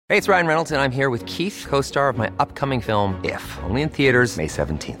Hey, it's Ryan Reynolds, and I'm here with Keith, co-star of my upcoming film, If, only in theaters May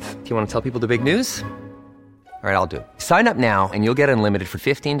 17th. Do you want to tell people the big news? All right, I'll do it. Sign up now and you'll get unlimited for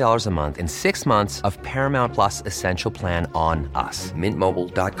 $15 a month and 6 months of Paramount Plus Essential Plan on us.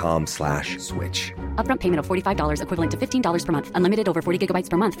 MintMobile.com/switch. Upfront payment of $45 equivalent to $15 per month. Unlimited over 40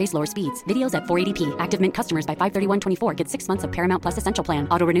 gigabytes per month. Face lower speeds. Videos at 480p. Active Mint customers by 531.24 get 6 months of Paramount Plus Essential Plan.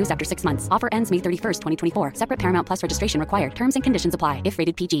 Auto renews after 6 months. Offer ends May 31st, 2024. Separate Paramount Plus registration required. Terms and conditions apply if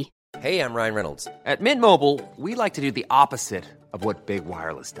rated PG. Hey, I'm Ryan Reynolds. At Mint Mobile, we like to do the opposite of what Big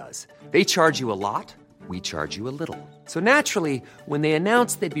Wireless does. They charge you a lot. We charge you a little. So naturally, when they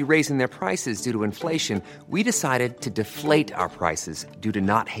announced they'd be raising their prices due to inflation, we decided to deflate our prices due to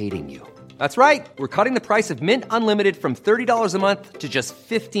not hating you. That's right. We're cutting the price of Mint Unlimited from $30 a month to just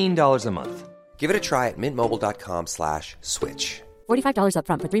 $15 a month. Give it a try at mintmobile.com/switch. $45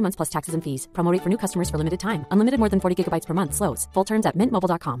 upfront for 3 months plus taxes and fees. Promo rate for new customers for limited time. Unlimited more than 40 gigabytes per month. Slows full terms at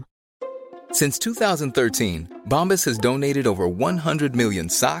mintmobile.com. Since 2013, Bombas has donated over 100 million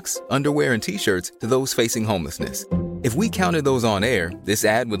socks, underwear, and T-shirts to those facing homelessness. If we counted those on air, this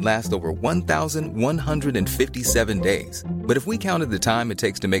ad would last over 1,157 days. But if we counted the time it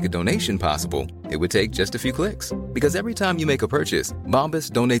takes to make a donation possible, it would take just a few clicks. Because every time you make a purchase,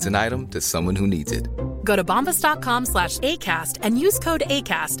 Bombas donates an item to someone who needs it. Go to bombas.com/ACAST and use code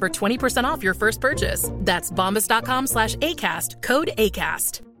ACAST for 20% off your first purchase. That's bombas.com/ACAST, code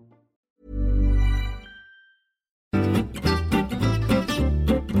ACAST.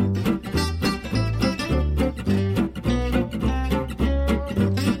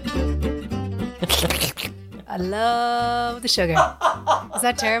 I love the sugar. Is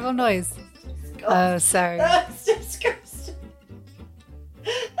that terrible noise? Oh, sorry. That's disgusting.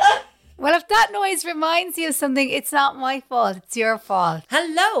 Well, if that noise reminds you of something, it's not my fault. It's your fault.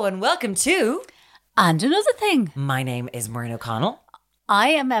 Hello and welcome to... And another thing. My name is Maureen O'Connell. I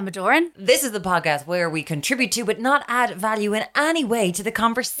am Emma Doran. This is the podcast where we contribute to but not add value in any way to the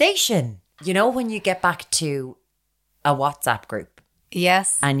conversation. You know when you get back to a WhatsApp group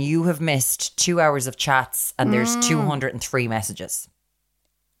Yes. and you have missed 2 hours of chats and there's 203 messages.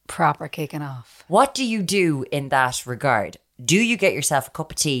 Proper kicking off. What do you do in that regard? Do you get yourself a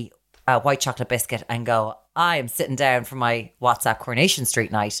cup of tea, a white chocolate biscuit and go, I am sitting down for my WhatsApp Coronation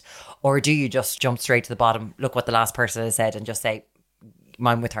Street night? Or do you just jump straight to the bottom, look what the last person has said and just say,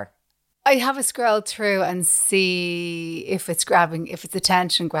 mine with her? I have a scroll through and see if it's grabbing, if it's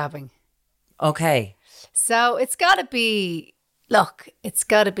attention grabbing. Okay. So it's got to be, look, it's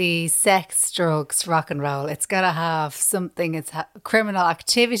got to be sex, drugs, rock and roll. It's got to have something. It's criminal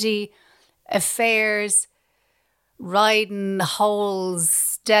activity, affairs, riding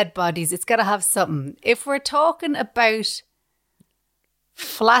holes, dead bodies. It's got to have something. If we're talking about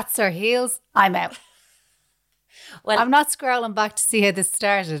flats or heels, I'm out. Well, I'm not scrolling back to see how this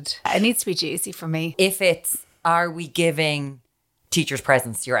started. It needs to be juicy for me. if it's, are we giving teachers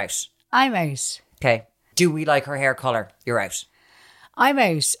presents? You're out. I'm out. Okay. Do we like her hair colour? You're out. I'm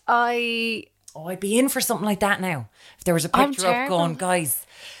out. Oh, I'd be in for something like that now. If there was a I'm picture up terrible. going, guys,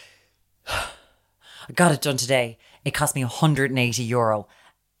 I got it done today. It cost me €180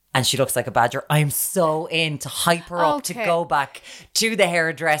 and she looks like a badger. I am so in to hype her up, to Okay. go back to the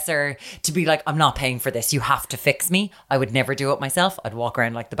hairdresser, to be like, I'm not paying for this. You have to fix me. I would never do it myself. I'd walk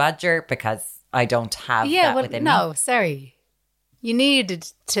around like the badger because I don't have that within me. no, sorry. You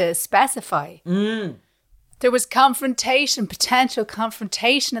needed to specify. There was confrontation, potential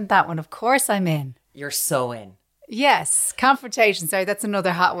confrontation in that one. Of course I'm in. You're so in. Yes, confrontation. Sorry, that's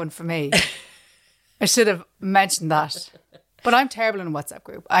another hot one for me. I should have mentioned that. But I'm terrible in a WhatsApp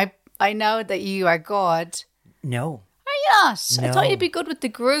group. I know that you are good. No. Are you not? I No. thought you'd be good with the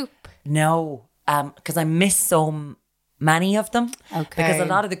group. No, because I miss so many of them. Okay. Because a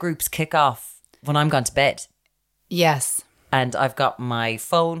lot of the groups kick off when I'm gone to bed. Yes. And I've got my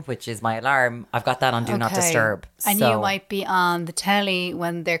phone, which is my alarm. I've got that on Do Not Okay. Disturb. And So- you might be on the telly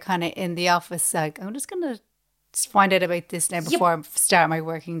when they're kind of in the office, like, I'm just going to find out about this now before I start my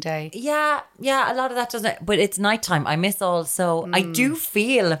working day. Yeah, a lot of that doesn't. But it's nighttime. I miss all. So I do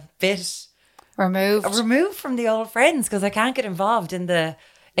feel a bit removed from the old friends because I can't get involved in the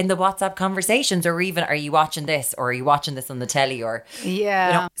WhatsApp conversations, or even, are you watching this, or are you watching this on the telly, or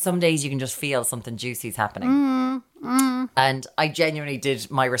Yeah. some days you can just feel something juicy is happening. And I genuinely did.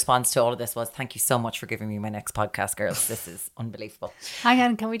 My response to all of this was, thank you so much for giving me my next podcast, girls. This is unbelievable. Hang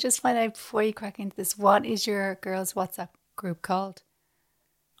on, can we just find out before you crack into this, what is your girls' WhatsApp group called?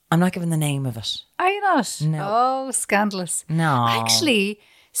 I'm not giving the name of it. Are you not? No. Oh, scandalous. No. Actually,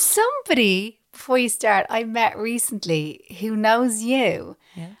 somebody, before you start, I met recently who knows you.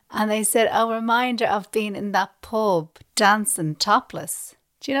 Yeah. And they said, a reminder of being in that pub dancing topless.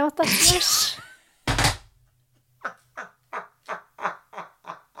 Do you know what that's worth?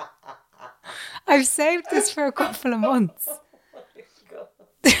 I've saved this for a couple of months.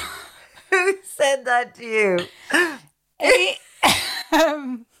 Who said that to you?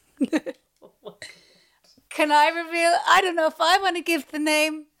 Can I reveal? I don't know if I want to give the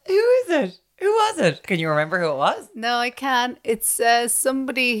name. Who is it? Who was it? Can you remember who it was? No, I can't. It's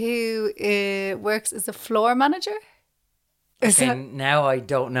somebody who works as a floor manager. Okay, now I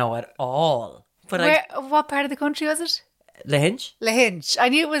don't know at all. But what part of the country was it? Lahinch? Lahinch. I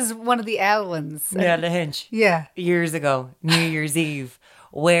knew it was one of the L ones. Yeah, Lahinch. Yeah. Years ago, New Year's Eve,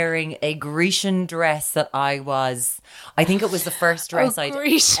 wearing a Grecian dress that I think it was the first dress I'd...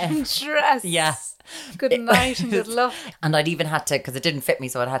 Grecian dress. Yeah. Good night and good luck. And I'd even had to, because it didn't fit me,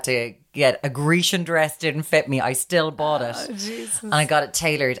 so I'd had to get a Grecian dress, didn't fit me. I still bought it. Oh, Jesus. And I got it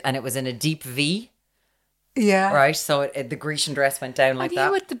tailored, and it was in a deep V. Yeah. Right, so the Grecian dress went down like and that.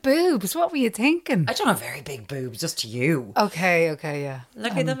 you with the boobs, what were you thinking? I don't have very big boobs, just to you. Okay, yeah.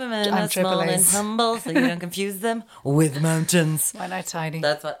 Look at them, men, I'm are small triple and A's. humble, so you don't confuse them with mountains. Why not tiny?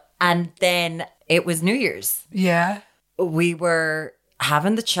 That's what. And then it was New Year's. Yeah. We were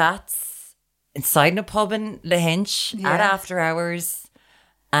having the chats inside in a pub in Lahinch at after hours,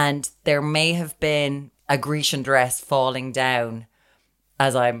 and there may have been a Grecian dress falling down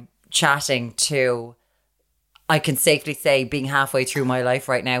as I'm chatting to... I can safely say, being halfway through my life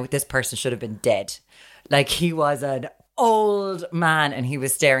right now, this person should have been dead. Like, he was an old man and he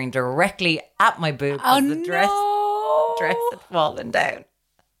was staring directly at my boob because the dress had fallen down.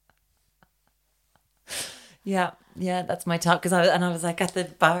 Yeah, that's my talk. I was like at the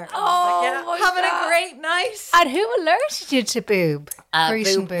bar. Having a great night. And who alerted you to boob?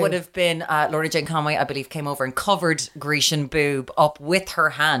 Grecian Boob would have been Lorna Jane Conway, I believe, came over and covered Grecian boob up with her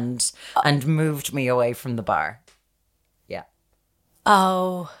hand and moved me away from the bar. Yeah.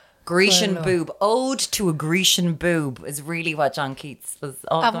 Oh. Grecian boob. Ode to a Grecian boob is really what John Keats was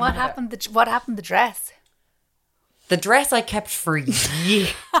all And going what about. happened? What happened to the dress? The dress I kept for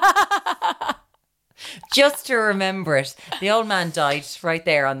years. Just to remember it. The old man died right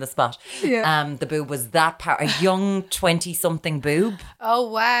there on the spot. Yeah. The boob was that a young 20-something boob. Oh,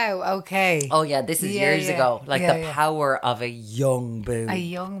 wow. Okay. Oh, yeah, this is years ago. Like the yeah. power of a young boob. A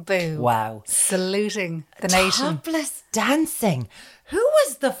young boob. Wow. Saluting the nation. Topless dancing. Who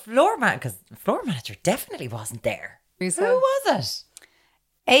was the floor manager? Because the floor manager definitely wasn't there. Who was it?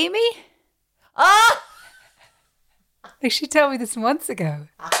 Amy? Ah! Like, she told me this months ago.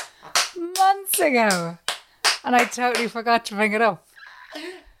 Months ago. And I totally forgot to bring it up.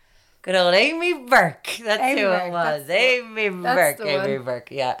 Good old Amy Burke. That's Amy who Burke, it was. that's the Amy one. Burke. That's the Amy one.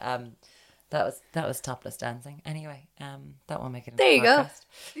 Burke. Yeah. That was topless dancing. Anyway, that won't make it. There you go.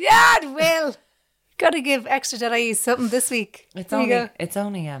 Yeah, it will. Got to give extra.ie something this week. It's There you go.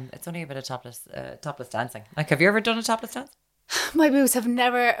 only a bit of topless dancing. Like, have you ever done a topless dance? My boobs have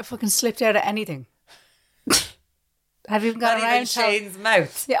never fucking slipped out of anything. Have you even gone Not around? even Shane's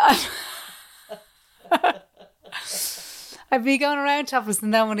mouth. Yeah. I've been going around topless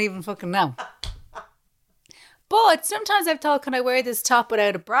and no one even fucking know. But sometimes I've thought, can I wear this top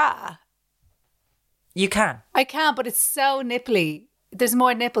without a bra? You can. I can't, but it's so nipply. There's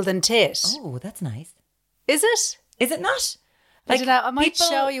more nipple than tit. Oh, that's nice. Is it? Is it not? I don't know. I might people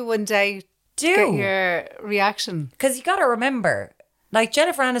show you one day to do. get your reaction. Because you got to remember, like,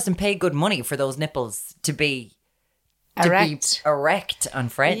 Jennifer Aniston paid good money for those nipples to be erect on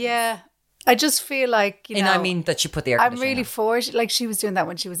Friends. Yeah. I just feel like, you And know. I mean that she put the air I'm conditioning really on. for it. Like, she was doing that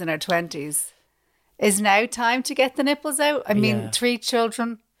when she was in her 20s. Is now time to get the nipples out? I mean, 3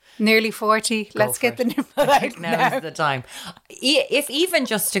 children, nearly 40. Let's for get it. the nipple out Now now. is the time. If even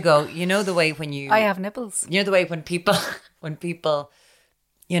just to go, you know the way when you... I have nipples. You know the way when people,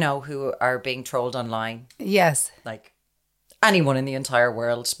 you know, who are being trolled online, Yes. like anyone in the entire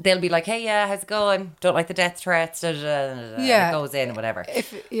world, they'll be like, hey, yeah, how's it going? Don't like the death threats. Da, da, da, da, da. Yeah. It goes in, whatever.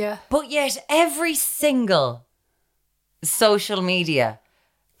 Yeah. But yet every single social media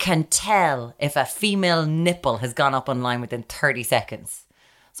can tell if a female nipple has gone up online within 30 seconds.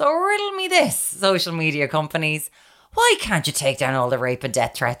 So riddle me this, social media companies. Why can't you take down all the rape and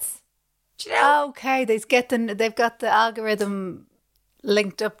death threats? Do you know? Okay, they've got the algorithm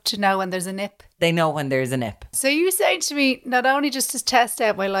linked up to know when there's a nip. They know when there's a nip. So you're saying to me, not only just to test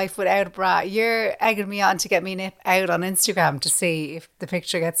out my life without a bra, you're egging me on to get me nip out on Instagram to see if the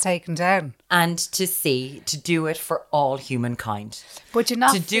picture gets taken down. And to do it for all humankind. But you're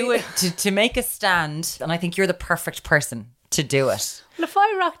not... To make a stand, and I think you're the perfect person to do it. Well, if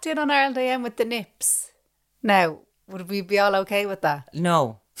I rocked in on Ireland AM with the nips, now, would we be all okay with that?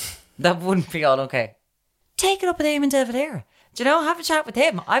 No, that wouldn't be all okay. Take it up with Eamon De Valera. Do you know, have a chat with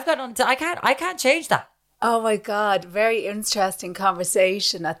him. I've got nothing to, I can't change that. Oh my God. Very interesting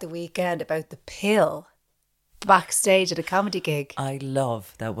conversation at the weekend about the pill backstage at a comedy gig. I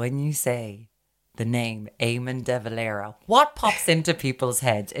love that when you say the name Eamon De Valera, what pops into people's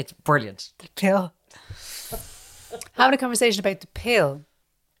heads? It's brilliant. The pill. Having a conversation about the pill.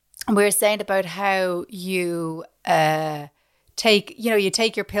 And we were saying about how you take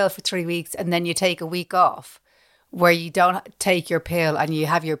your pill for 3 weeks and then you take a week off where you don't take your pill and you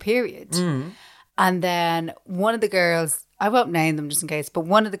have your period. And then one of the girls, I won't name them just in case, but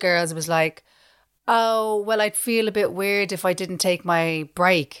one of the girls was like, oh, well, I'd feel a bit weird if I didn't take my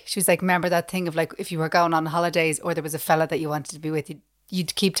break. She was like, remember that thing of like, if you were going on holidays or there was a fella that you wanted to be with,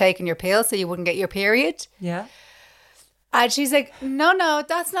 you'd keep taking your pill so you wouldn't get your period. Yeah. And she's like, no,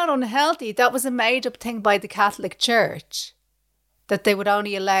 that's not unhealthy. That was a made up thing by the Catholic Church, that they would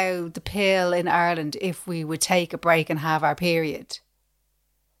only allow the pill in Ireland if we would take a break and have our period.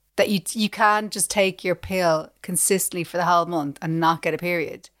 That you can't just take your pill consistently for the whole month and not get a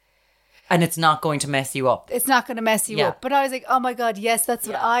period. And it's not going to mess you up. It's not going to mess you up. But I was like, oh my God, yes, that's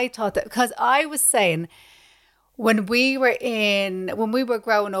what I thought. That because I was saying when we were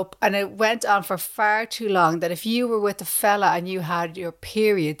growing up and it went on for far too long, that if you were with a fella and you had your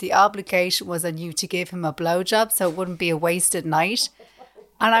period, the obligation was on you to give him a blowjob so it wouldn't be a wasted night.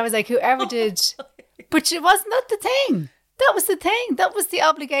 And I was like, whoever did, but it wasn't that the thing. That was the thing. That was the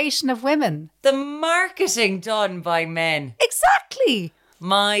obligation of women. The marketing done by men. Exactly.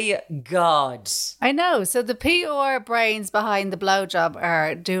 My God. I know. So the PR brains behind the blowjob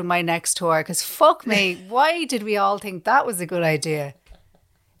are doing my next tour because fuck me, why did we all think that was a good idea?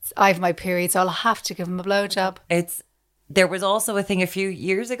 I have my period, so I'll have to give him a blowjob. There was also a thing a few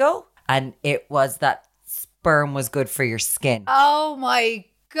years ago, and it was that sperm was good for your skin. Oh my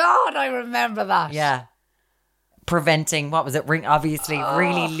God, I remember that. Yeah. Preventing, what was it? Obviously,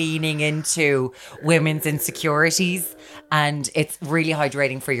 really leaning into women's insecurities, and it's really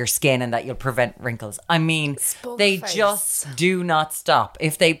hydrating for your skin, and that you'll prevent wrinkles. I mean, they just do not stop.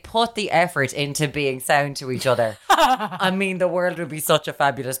 If they put the effort into being sound to each other, I mean, the world would be such a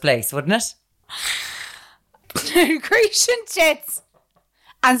fabulous place, wouldn't it? Grecian tits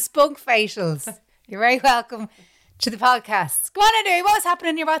and spunk facials. You're very welcome to the podcast. Go on, anyway. What was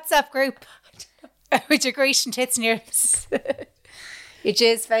happening in your WhatsApp group? With your Grecian tits and your jizz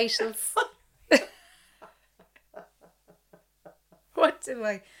facials. What do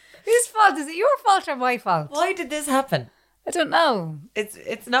I? Whose fault is it? Your fault or my fault? Why did this happen? I don't know.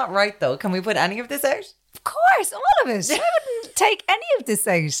 It's not right though. Can we put any of this out? Of course, all of it. I wouldn't take any of this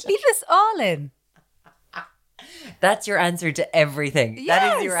out. Leave this all in. That's your answer to everything. Yes.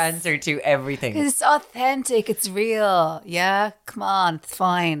 That is your answer to everything. It's authentic. It's real. Yeah, come on. It's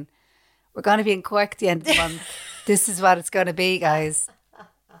fine. We're going to be in Cork at the end of the month. This is what it's going to be, guys.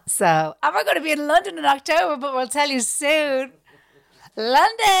 So, and we're going to be in London in October, but we'll tell you soon.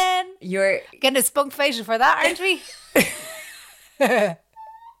 London! You're getting a spunk facial for that, aren't we? Wear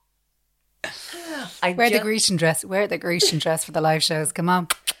the Grecian dress. Wear the Grecian dress for the live shows. Come on.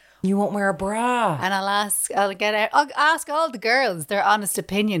 You won't wear a bra. And I'll ask all the girls their honest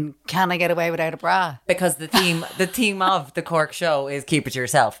opinion. Can I get away without a bra? Because the theme of the Cork show is keep it to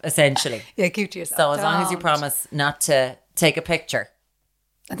yourself, essentially. Yeah, keep it to yourself. So as long as you promise not to take a picture.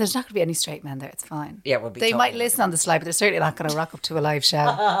 And there's not going to be any straight men there. It's fine. Yeah, we'll be. They might listen on the slide, but they're certainly not going to rock up to a live show.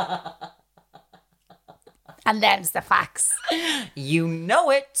 And them's the facts. You know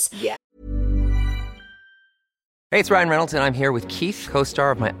it. Yeah. Hey, it's Ryan Reynolds, and I'm here with Keith,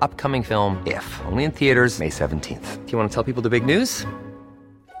 co-star of my upcoming film, If, only in theaters May 17th. Do you want to tell people the big news?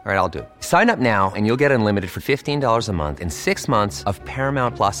 All right, I'll do it. Sign up now and you'll get unlimited for $15 a month and 6 months of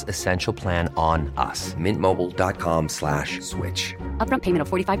Paramount Plus Essential Plan on us. MintMobile.com/switch. Upfront payment of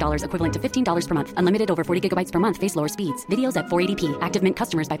 $45 equivalent to $15 per month. Unlimited over 40 gigabytes per month. Face lower speeds. Videos at 480p. Active Mint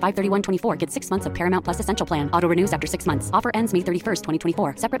customers by 531.24 get 6 months of Paramount Plus Essential Plan. Auto renews after 6 months. Offer ends May 31st,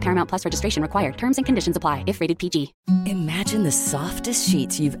 2024. Separate Paramount Plus registration required. Terms and conditions apply if rated PG. Imagine the softest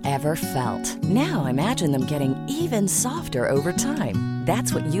sheets you've ever felt. Now imagine them getting even softer over time.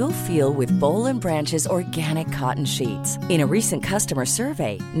 That's what you'll feel with Boll & Branch's organic cotton sheets. In a recent customer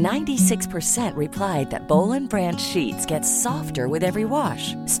survey, 96% replied that Boll & Branch sheets get softer with every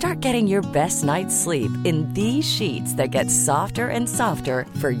wash. Start getting your best night's sleep in these sheets that get softer and softer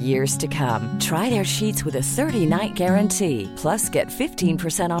for years to come. Try their sheets with a 30-night guarantee. Plus, get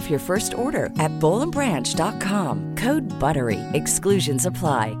 15% off your first order at bollandbranch.com. Code BUTTERY. Exclusions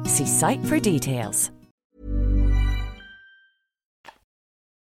apply. See site for details.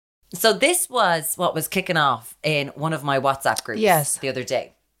 So this was what was kicking off in one of my WhatsApp groups Yes. the other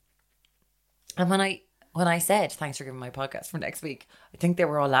day. And when I when I said, thanks for giving my podcast for next week, I think they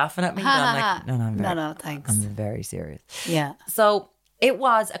were all laughing at me. But I'm like, no, thanks. I'm very serious. Yeah. So it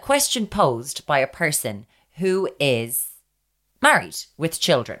was a question posed by a person who is married with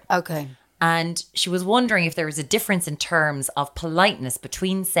children. Okay. And she was wondering if there was a difference in terms of politeness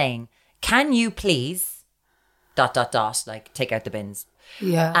between saying, can you please, ... like take out the bins.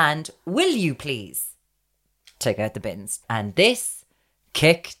 Yeah. And will you please take out the bins? And this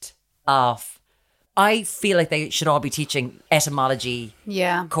kicked off. I feel like they should all be teaching etymology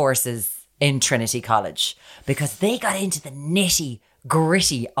courses in Trinity College, because they got into the nitty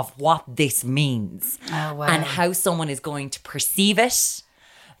gritty of what this means and how someone is going to perceive it.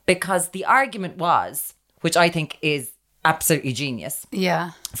 Because the argument was, which I think is absolutely genius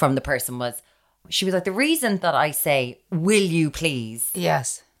from the person, was, she was like, the reason that I say, will you please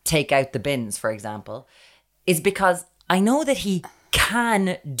take out the bins, for example, is because I know that he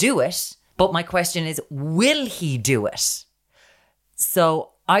can do it, but my question is, will he do it?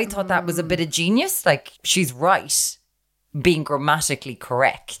 So I thought that was a bit of genius. Like, she's right, being grammatically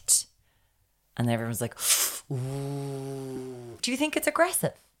correct. And everyone's like, ooh. Do you think it's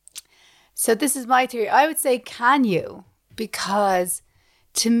aggressive? So this is my theory. I would say, can you? Because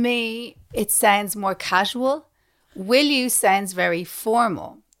to me, it sounds more casual. Will you sounds very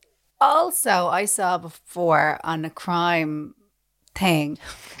formal. Also, I saw before on a crime thing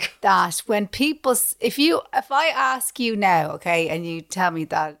that when people, if I ask you now, okay, and you tell me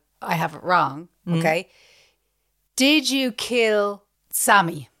that I have it wrong, okay, did you kill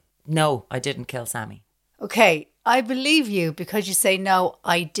Sammy? No, I didn't kill Sammy. Okay, I believe you because you say, no,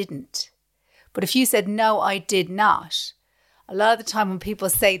 I didn't. But if you said, no, I did not, a lot of the time when people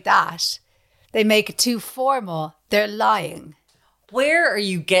say that, they make it too formal. They're lying. Where are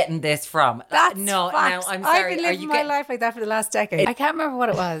you getting this from? That's no, fact. I'm sorry. I've been living my life like that for the last decade. I can't remember what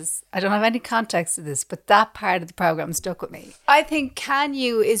it was. I don't have any context to this, but that part of the program stuck with me. I think can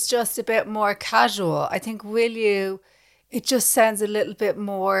you is just a bit more casual. I think will you, it just sounds a little bit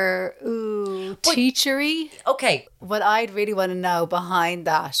more teachery. Okay. What I'd really want to know behind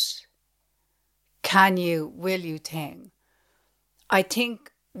that can you, will you thing, I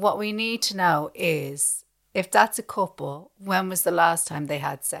think what we need to know is, if that's a couple, when was the last time they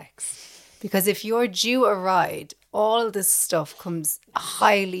had sex? Because if you're due a ride, all this stuff comes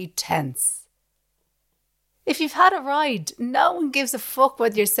highly tense. If you've had a ride, no one gives a fuck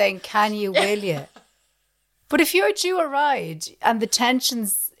whether you're saying, can you, will you? But if you're due a ride and the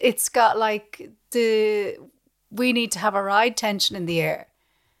tensions, it's got like the, we need to have a ride tension in the air,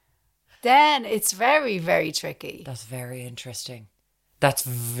 then it's very, very tricky. That's very interesting. That's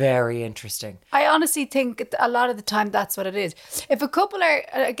very interesting. I honestly think a lot of the time that's what it is. If a couple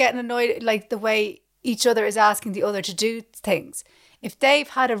are getting annoyed, like the way each other is asking the other to do things, if they've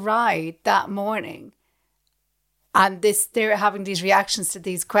had a ride that morning and they're having these reactions to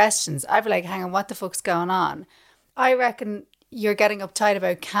these questions, I'd be like, hang on, what the fuck's going on? I reckon you're getting uptight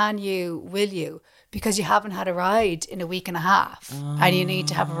about can you, will you, because you haven't had a ride in a week and a half and you need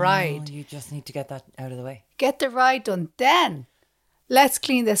to have a ride. You just need to get that out of the way. Get the ride done. Then let's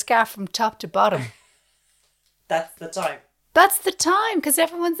clean the scarf from top to bottom. That's the time. That's the time, because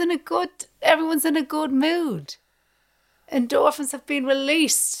everyone's in a good mood. Endorphins have been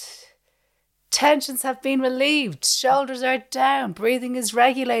released. Tensions have been relieved. Shoulders are down. Breathing is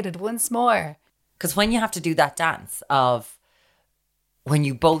regulated once more. Because when you have to do that dance of when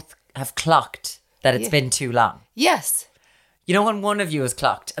you both have clocked that it's been too long. Yes. You know when one of you has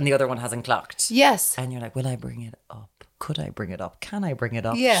clocked and the other one hasn't clocked? Yes. And you're like, will I bring it up? Could I bring it up? Can I bring it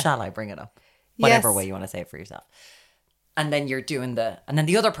up? Yeah. Shall I bring it up? Whatever way you want to say it for yourself. And then you're doing and then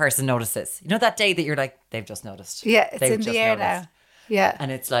the other person notices. You know that day that you're like, they've just noticed. Yeah, it's in the air now. Yeah.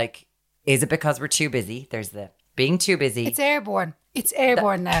 And it's like, is it because we're too busy? There's the being too busy. It's airborne. It's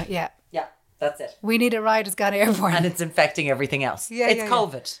airborne now, yeah. Yeah, that's it. We Need a Ride has gone airborne. And it's infecting everything else. It's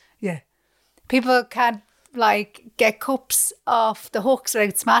COVID. Yeah. People can't get cups off the hooks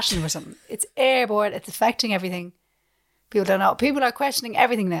without smashing them or something. It's airborne. It's affecting everything. People don't know. People are questioning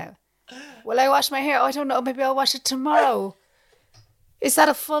everything now. Will I wash my hair? Oh, I don't know. Maybe I'll wash it tomorrow. Is that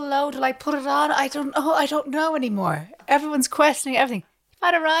a full load? Will I put it on? I don't know. I don't know anymore. Everyone's questioning everything. You've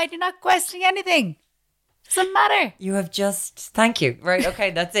had a ride. You're not questioning anything. Doesn't matter. You have thank you. Right.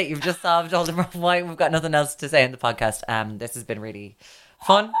 Okay. That's it. You've just solved all the why. We've got nothing else to say in the podcast. This has been really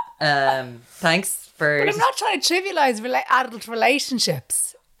fun. Thanks for. But I'm not trying to trivialize adult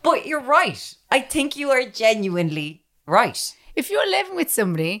relationships. But you're right. I think you are genuinely right. If you're living with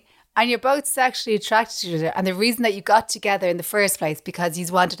somebody and you're both sexually attracted to each other, and the reason that you got together in the first place because you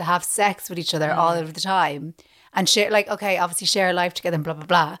wanted to have sex with each other all of the time, and share, like, okay, obviously share a life together and blah, blah,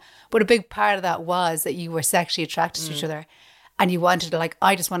 blah. But a big part of that was that you were sexually attracted to each other and you wanted to, like,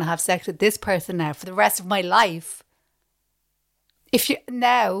 I just want to have sex with this person now for the rest of my life. If you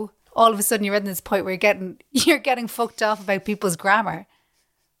now, all of a sudden you're at this point where you're getting fucked off about people's grammar.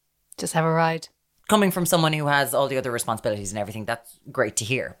 Just have a ride. Coming from someone who has all the other responsibilities and everything, that's great to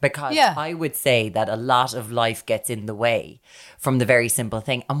hear. Because I would say that a lot of life gets in the way from the very simple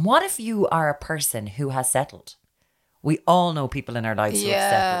thing. And what if you are a person who has settled? We all know people in our lives who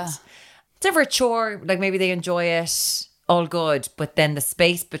have settled. It's never a chore, like maybe they enjoy it, all good. But then the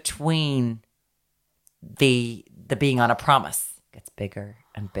space between the being on a promise gets bigger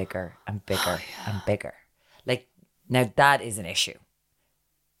and bigger and bigger and bigger. Like, now that is an issue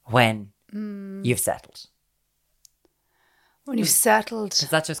when you've settled. When you've settled. Because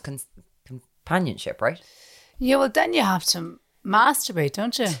that's just companionship, right? Yeah, well, then you have to masturbate,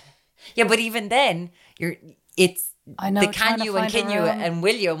 don't you? Yeah, but even then, I know, the can you and can you and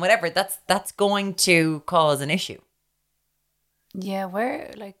will you and whatever, that's going to cause an issue. Yeah,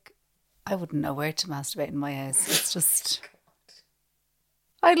 I wouldn't know where to masturbate in my house. It's just,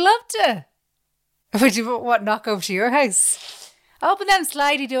 I'd love to. Would you knock over to your house? Open them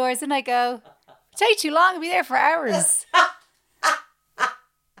slidey doors and I go, take too long, I'll be there for hours.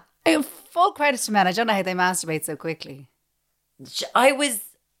 Full credit to men. I don't know how they masturbate so quickly. I was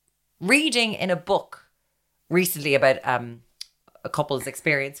reading in a book recently about a couple's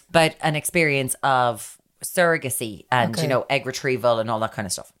experience, about an experience of surrogacy and, egg retrieval and all that kind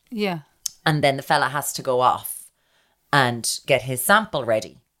of stuff. Yeah. And then the fella has to go off and get his sample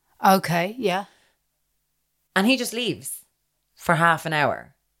ready. Okay, yeah. And he just leaves for half an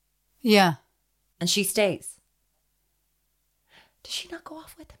hour. Yeah. And she stays. Does she not go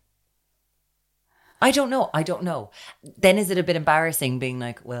off with him? I don't know. Then is it a bit embarrassing being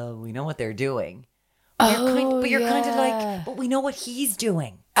like, well, we know what they're doing. But you're kind of like, but we know what he's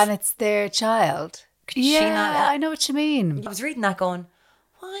doing. And it's their child. I know what you mean. I was reading that going,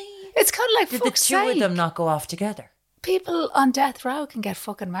 why? It's kind of like, did the two of them not go off together? People on death row can get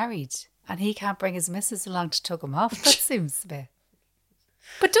fucking married and he can't bring his missus along to tug him off. That seems a bit.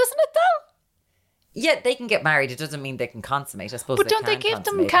 But doesn't it though? Yeah, they can get married. It doesn't mean they can consummate. I suppose. But don't they give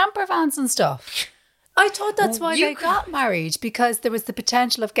them camper vans and stuff? I thought that's why they got married, because there was the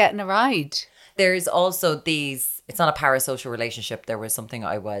potential of getting a ride. There's also these, it's not a parasocial relationship. There was something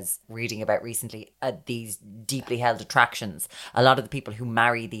I was reading about recently, these deeply held attractions. A lot of the people who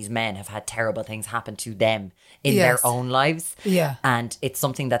marry these men have had terrible things happen to them in their own lives. Yeah. And it's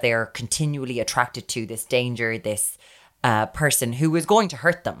something that they are continually attracted to, this danger, this person who is going to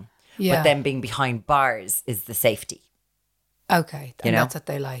hurt them. Yeah. But them being behind bars is the safety. Okay. And that's what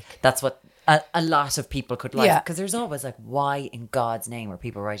they like. That's what a lot of people could like. Because there's always like, why in God's name are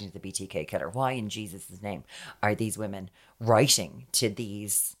people writing to the BTK killer? Why in Jesus' name are these women writing to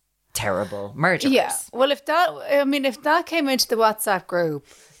these terrible murderers? Yeah. Well, if that came into the WhatsApp group,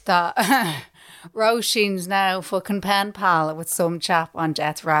 that Roisin's now fucking pen pal with some chap on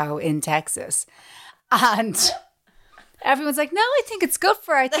death row in Texas. And everyone's like, no, I think it's good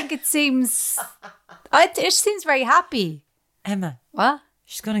for her. I think it seems very happy. Emma. What?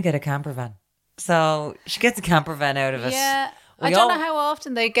 She's going to get a camper van. So she gets a camper van out of it. Yeah. I don't know how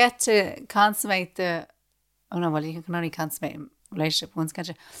often they get to consummate the... Oh, no, well, you can only consummate a relationship once, can't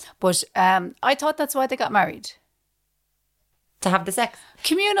you? But I thought that's why they got married. To have the sex.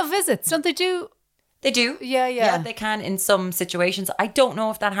 Communal visits, don't they do? They do. Yeah. Yeah, they can in some situations. I don't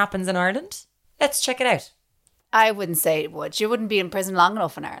know if that happens in Ireland. Let's check it out. I wouldn't say it would. You wouldn't be in prison long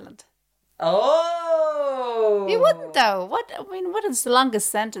enough in Ireland. Oh. You wouldn't, though. What is the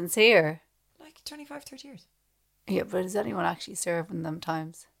longest sentence here? Like 25, 30 years. Yeah, but is anyone actually serving them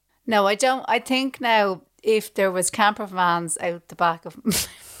times? No, I don't. I think now, if there was camper vans out the back of...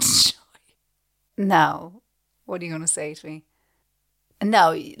 No. What are you going to say to me?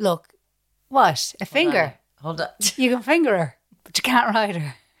 No, look. What? A finger? Hold on. You can finger her, but you can't ride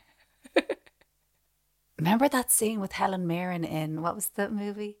her. Remember that scene with Helen Mirren in, what was that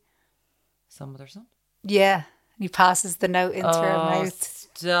movie? Some Other Son? Yeah. He passes the note into her mouth.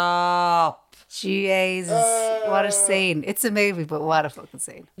 Stop. Jesus. What a scene. It's a movie, but what a fucking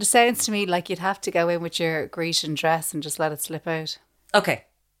scene. It sounds to me like you'd have to go in with your Grecian dress and just let it slip out. Okay.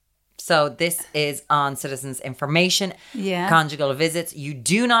 So this is on Citizens Information. Yeah. Conjugal visits. You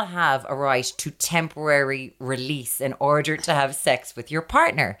do not have a right to temporary release in order to have sex with your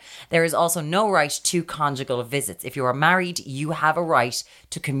partner. There is also no right to conjugal visits. If you are married, you have a right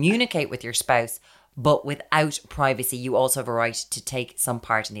to communicate with your spouse, but without privacy. You also have a right to take some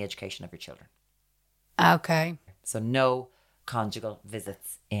part in the education of your children. Okay. So no conjugal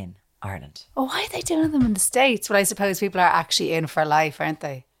visits in Ireland. Oh, why are they doing them in the States? Well, I suppose people are actually in for life, aren't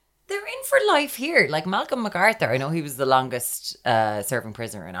they? They're in for life here. Like Malcolm MacArthur, I know he was the longest serving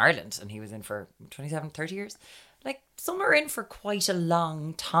prisoner in Ireland, and he was in for 27, 30 years. Like, some are in for quite a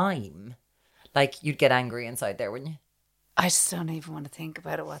long time. Like, you'd get angry inside there, wouldn't you? I just don't even want to think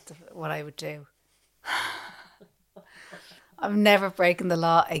about it, what I would do. I'm never breaking the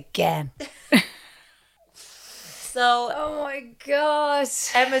law again. So, oh my God.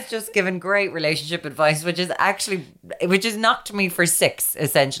 Emma's just given great relationship advice, which has knocked me for 6,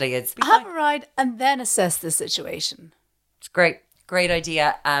 essentially. It's have a ride and then assess the situation. It's great. Great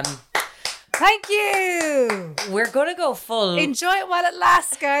idea. Thank you. We're going to go full. Enjoy it while it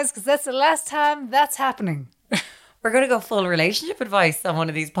lasts, guys, because that's the last time that's happening. We're going to go full relationship advice on one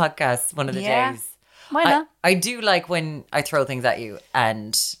of these podcasts one of the days. Why not? I do like when I throw things at you,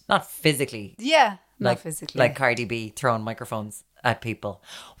 and not physically. Yeah, like, not physically. Like Cardi B throwing microphones at people.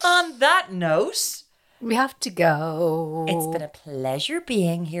 On that note, we have to go. It's been a pleasure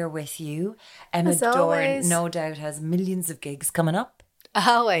being here with you. Emma As Dorn always. no doubt has millions of gigs coming up.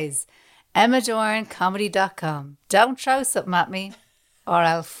 Always. EmmaDornComedy.com. Don't throw something at me or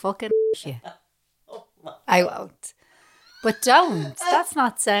I'll fucking you. I won't. But don't. That's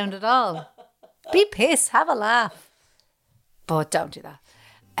not sound at all. Be pissed. Have a laugh. But don't do that.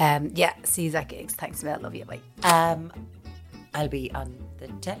 Yeah, see you at gigs. Thanks, Mel. Love you. Bye. I'll be on the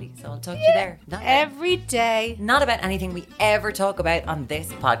telly, so I'll talk to you there. Every day. Not about anything we ever talk about on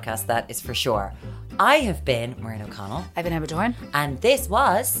this podcast, that is for sure. I have been Maureen O'Connell. I've been Emma Dorn. And this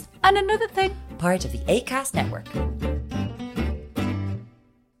was... And another thing. Part of the Acast Network.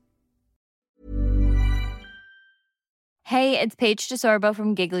 Hey, it's Paige DeSorbo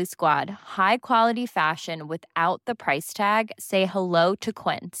from Giggly Squad. High quality fashion without the price tag. Say hello to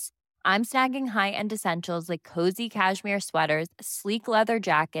Quince. I'm snagging high-end essentials like cozy cashmere sweaters, sleek leather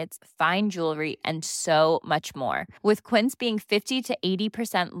jackets, fine jewelry, and so much more. With Quince being 50 to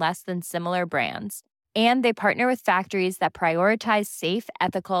 80% less than similar brands. And they partner with factories that prioritize safe,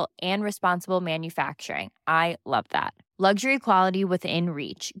 ethical, and responsible manufacturing. I love that. Luxury quality within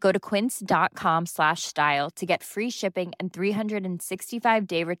reach. Go to quince.com/style to get free shipping and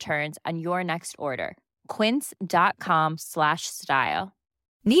 365-day returns on your next order. Quince.com/style.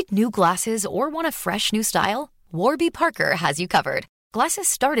 Need new glasses or want a fresh new style? Warby Parker has you covered. Glasses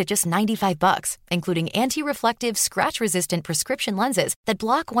start at just $95, including anti-reflective, scratch-resistant prescription lenses that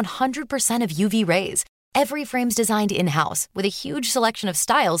block 100% of UV rays. Every frame's designed in-house with a huge selection of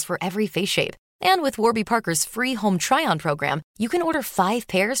styles for every face shape. And with Warby Parker's free home try-on program, you can order 5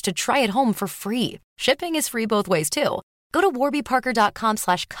 pairs to try at home for free. Shipping is free both ways, too. Go to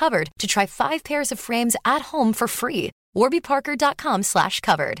warbyparker.com/covered to try 5 pairs of frames at home for free.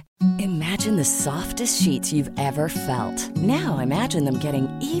 warbyparker.com/covered. Imagine the softest sheets you've ever felt. Now imagine them getting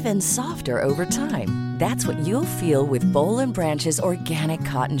even softer over time. That's what you'll feel with Boll & Branch's organic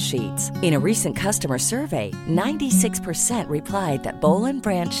cotton sheets. In a recent customer survey, 96% replied that Boll &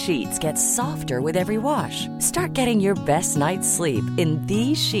 Branch sheets get softer with every wash. Start getting your best night's sleep in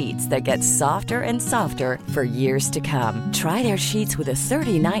these sheets that get softer and softer for years to come. Try their sheets with a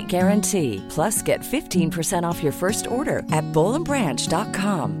 30-night guarantee. Plus, get 15% off your first order at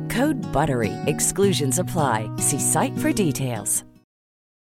bollandbranch.com. Code BUTTERY. Exclusions apply. See site for details.